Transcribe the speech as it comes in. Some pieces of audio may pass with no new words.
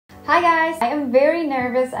Hi guys! I am very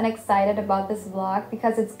nervous and excited about this vlog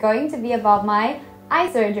because it's going to be about my eye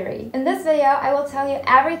surgery. In this video, I will tell you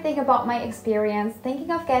everything about my experience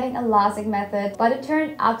thinking of getting a LASIK method, but it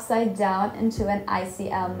turned upside down into an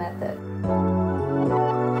ICL method.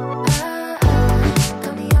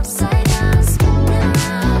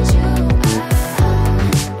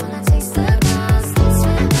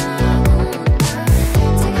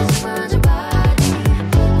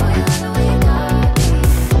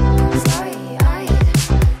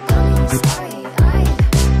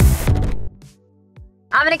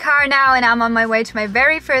 I'm in a car now and I'm on my way to my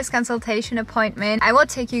very first consultation appointment. I will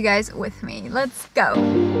take you guys with me. Let's go.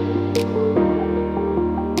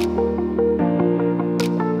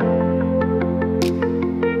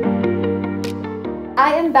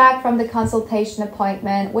 I am back from the consultation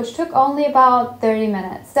appointment, which took only about 30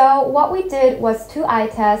 minutes. So what we did was 2 eye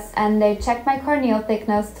tests and they checked my corneal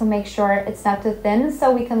thickness to make sure it's not too thin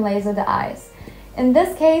so we can laser the eyes. In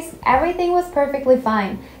this case, everything was perfectly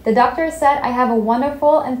fine. The doctor said I have a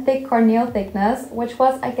wonderful and thick corneal thickness, which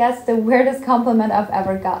was, I guess, the weirdest compliment I've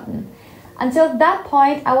ever gotten. Until that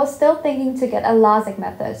point, I was still thinking to get a LASIK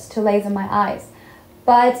method to laser my eyes.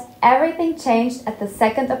 But everything changed at the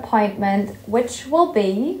second appointment, which will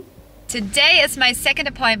be... Today is my second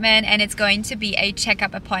appointment and it's going to be a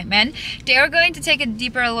checkup appointment. They are going to take a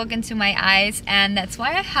deeper look into my eyes and that's why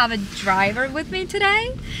I have a driver with me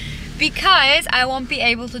today. Because I won't be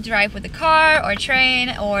able to drive with a car or train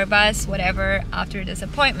or bus, whatever, after this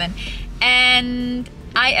appointment. And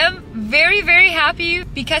I am very, very happy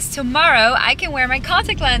because tomorrow I can wear my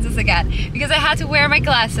contact lenses again. Because I had to wear my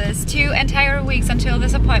glasses 2 entire weeks until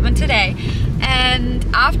this appointment today. And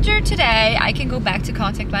after today, I can go back to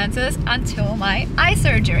contact lenses until my eye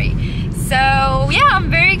surgery. So yeah, I'm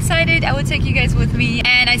very excited. I will take you guys with me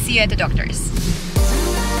and I see you at the doctor's.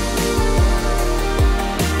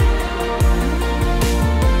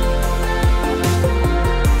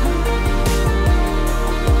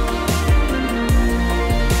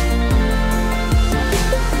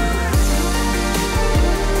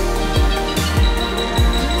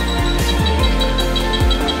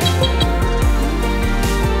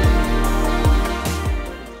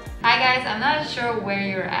 I'm not sure where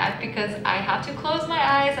you're at because I have to close my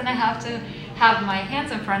eyes and I have to have my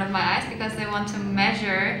hands in front of my eyes because they want to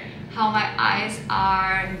measure how my eyes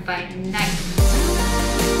are by night.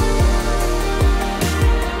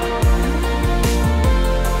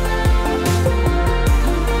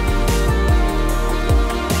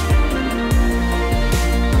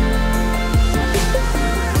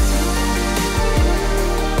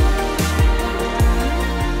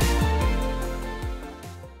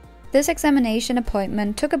 This examination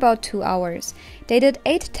appointment took about 2 hours. They did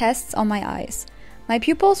 8 tests on my eyes. My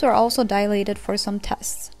pupils were also dilated for some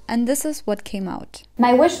tests, and this is what came out.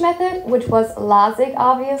 My wish method, which was LASIK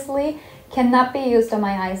obviously, cannot be used on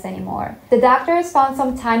my eyes anymore. The doctors found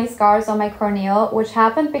some tiny scars on my corneal, which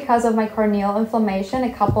happened because of my corneal inflammation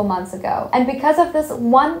a couple months ago. And because of this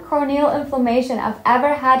one corneal inflammation I've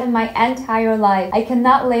ever had in my entire life, I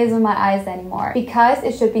cannot laser my eyes anymore because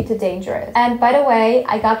it should be too dangerous. And by the way,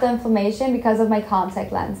 I got the inflammation because of my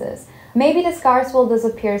contact lenses. Maybe the scars will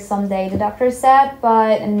disappear someday, the doctor said,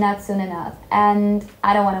 but not soon enough. And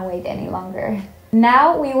I don't want to wait any longer.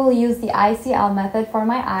 Now we will use the ICL method for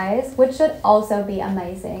my eyes, which should also be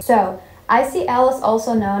amazing. So, ICL is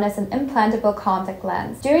also known as an implantable contact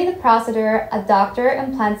lens. During the procedure, a doctor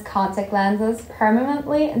implants contact lenses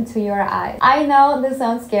permanently into your eyes. I know this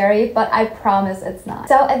sounds scary, but I promise it's not.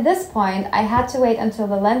 So at this point, I had to wait until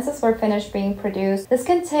the lenses were finished being produced. This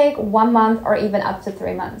can take 1 month or even up to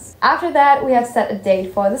 3 months. After that, we have set a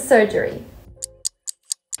date for the surgery.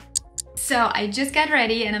 So I just got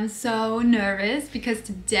ready and I'm so nervous because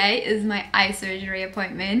today is my eye surgery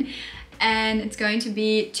appointment and it's going to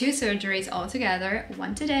be 2 surgeries altogether,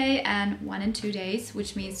 1 today and 1 in 2 days,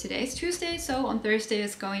 which means today is Tuesday, so on Thursday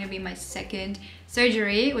is going to be my second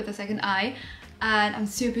surgery with the second eye. And I'm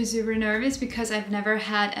super nervous because I've never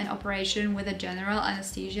had an operation with a general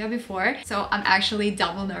anesthesia before, so I'm actually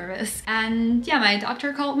double nervous. And yeah, my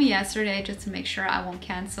doctor called me yesterday just to make sure I won't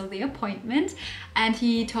cancel the appointment, and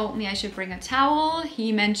he told me I should bring a towel.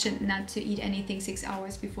 He mentioned not to eat anything 6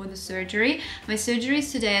 hours before the surgery. My surgery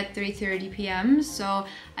is today at 3:30 p.m. so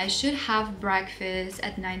I should have breakfast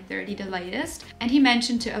at 9:30 the latest, and he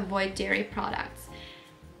mentioned to avoid dairy products.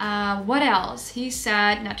 What else? He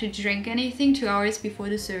said not to drink anything 2 hours before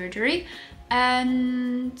the surgery,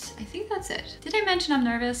 and I think that's it. Did I mention I'm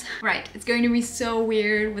nervous? Right, it's going to be so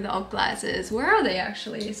weird without glasses. Where are they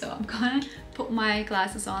actually? So I'm gonna put my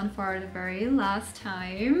glasses on for the very last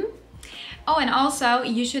time. Oh, and also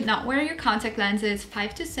you should not wear your contact lenses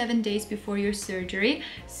 5 to 7 days before your surgery.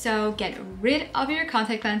 So get rid of your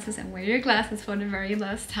contact lenses and wear your glasses for the very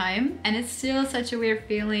last time. And it's still such a weird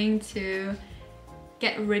feeling to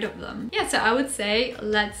get rid of them. Yeah, so I would say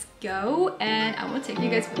let's go, and I will take you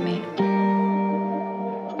guys with me.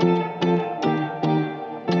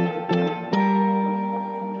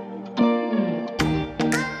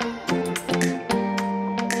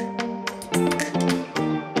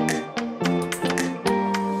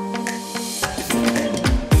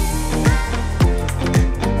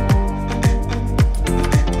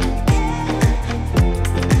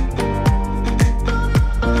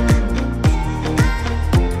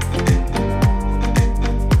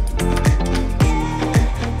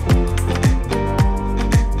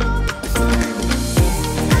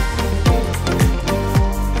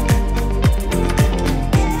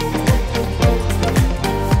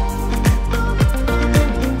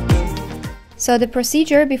 So the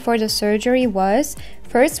procedure before the surgery was,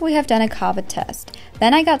 first we have done a COVID test,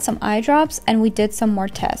 then I got some eye drops and we did some more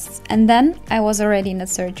tests, and then I was already in the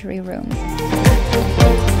surgery room.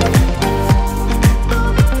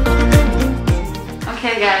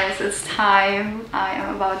 Okay guys, it's time. I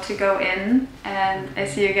am about to go in and I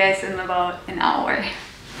see you guys in about an hour.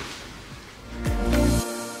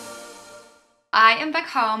 I am back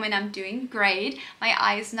home and I'm doing great. My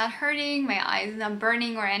eye is not hurting, my eye is not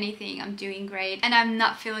burning or anything. I'm doing great and I'm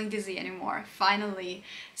not feeling dizzy anymore, finally.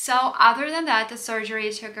 So other than that, the surgery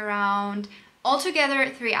took around altogether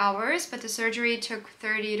 3 hours, but the surgery took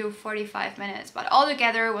 30 to 45 minutes. But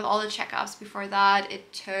altogether with all the checkups before that,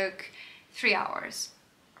 it took 3 hours,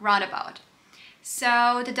 roundabout.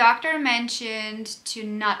 So the doctor mentioned to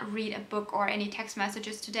not read a book or any text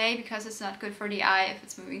messages today because it's not good for the eye if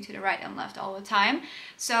it's moving to the right and left all the time.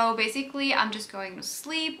 So basically I'm just going to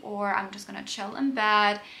sleep, or I'm just gonna chill in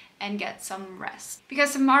bed and get some rest.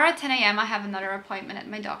 Because tomorrow at 10 a.m. I have another appointment at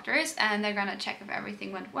my doctor's and they're gonna check if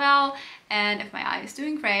everything went well and if my eye is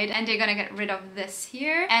doing great, and they're gonna get rid of this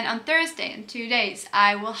here. And on Thursday, in 2 days,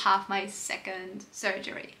 I will have my second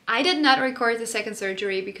surgery. I did not record the second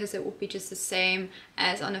surgery because it would be just the same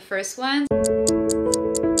as on the first one.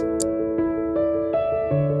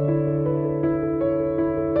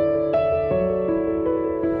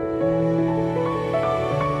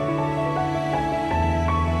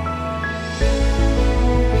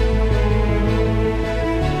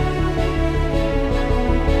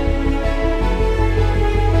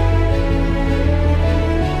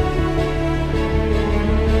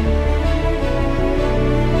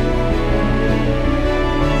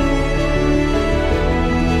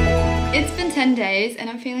 And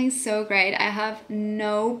I'm feeling so great. I have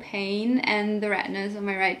no pain and the redness on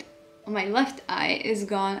my left eye is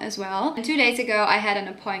gone as well. And 2 days ago I had an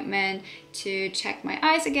appointment to check my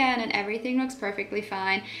eyes again and everything looks perfectly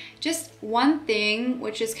fine. Just one thing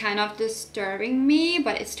which is kind of disturbing me,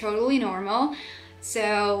 but it's totally normal.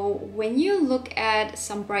 So when you look at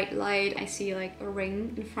some bright light, I see like a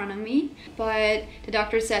ring in front of me, but the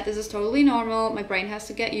doctor said this is totally normal. My brain has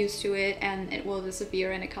to get used to it and it will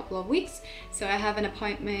disappear in a couple of weeks. So I have an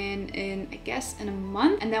appointment in, I guess, in a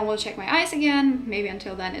month, and then we'll check my eyes again. Maybe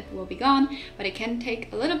until then it will be gone, but it can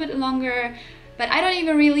take a little bit longer. But I don't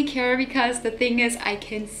even really care because the thing is I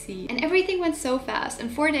can see. And everything went so fast. In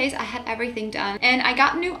 4 days I had everything done. And I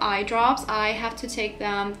got new eye drops. I have to take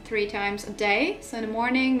them 3 times a day. So in the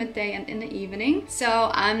morning, midday, and in the evening. So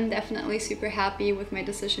I'm definitely super happy with my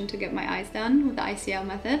decision to get my eyes done with the ICL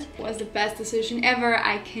method. It was the best decision ever.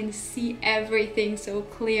 I can see everything so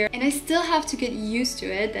clear. And I still have to get used to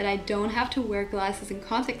it, that I don't have to wear glasses and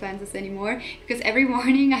contact lenses anymore. Because every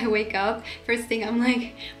morning I wake up, first thing I'm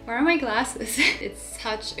like, where are my glasses? It's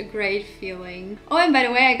such a great feeling. Oh, and by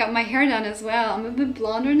the way, I got my hair done as well. I'm a bit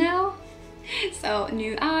blonder now. So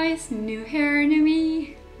new eyes, new hair, new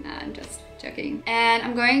me. Nah, I'm just joking. And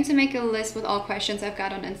I'm going to make a list with all questions I've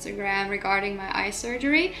got on Instagram regarding my eye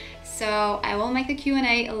surgery. So I will make the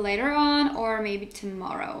Q&A later on or maybe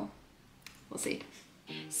tomorrow. We'll see.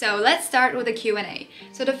 So let's start with the Q&A.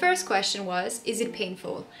 So the first question was, is it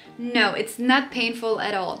painful? No, it's not painful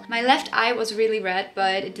at all. My left eye was really red,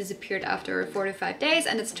 but it disappeared after 4 to 5 days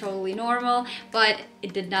and it's totally normal, but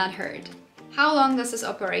it did not hurt. How long does this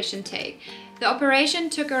operation take? The operation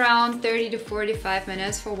took around 30 to 45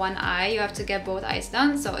 minutes for one eye. You have to get both eyes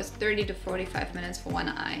done, so it's 30 to 45 minutes for one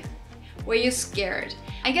eye. Were you scared?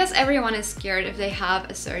 I guess everyone is scared if they have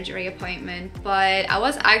a surgery appointment, but I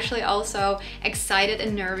was actually also excited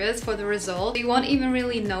and nervous for the result. You won't even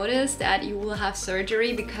really notice that you will have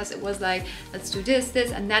surgery because it was like, let's do this,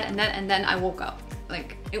 and that, and then I woke up.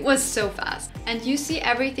 Like, it was so fast. And you see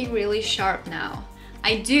everything really sharp now.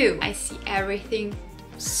 I do. I see everything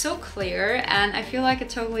so clear and I feel like a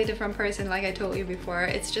totally different person, like I told you before.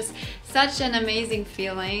 It's just such an amazing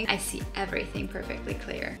feeling. I see everything perfectly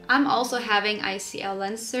clear. I'm also having ICL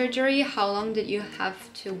lens surgery. How long did you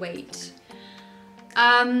have to wait?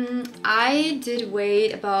 I did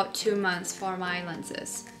wait about 2 months for my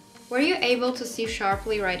lenses. Were you able to see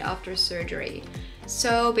sharply right after surgery?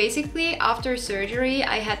 So basically after surgery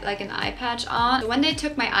I had like an eye patch on. When they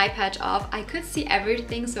took my eye patch off, I could see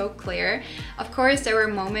everything so clear. Of course there were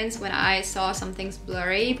moments when I saw some things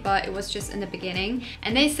blurry, but it was just in the beginning.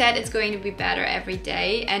 And they said it's going to be better every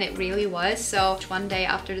day, and it really was. So one day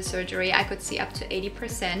after the surgery I could see up to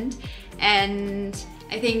 80%, and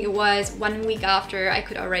I think it was 1 week after I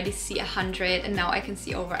could already see 100, and now I can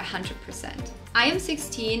see over 100%. I am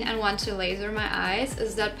 16 and want to laser my eyes.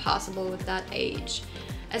 Is that possible with that age?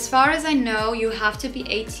 As far as I know, you have to be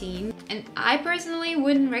 18, and I personally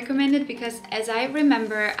wouldn't recommend it because as I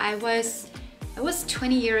remember, I was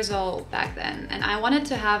 20 years old back then and I wanted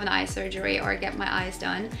to have an eye surgery or get my eyes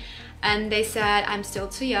done, and they said I'm still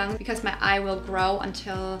too young because my eye will grow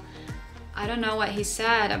until, I don't know what he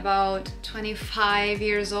said, about 25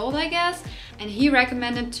 years old, I guess. And he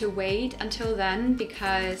recommended to wait until then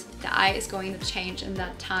because the eye is going to change in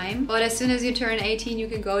that time. But as soon as you turn 18, you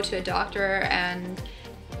can go to a doctor and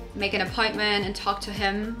make an appointment and talk to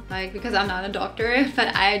him, like, because I'm not a doctor,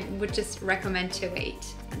 but I would just recommend to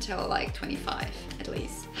wait until like 25 at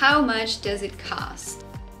least. How much does it cost?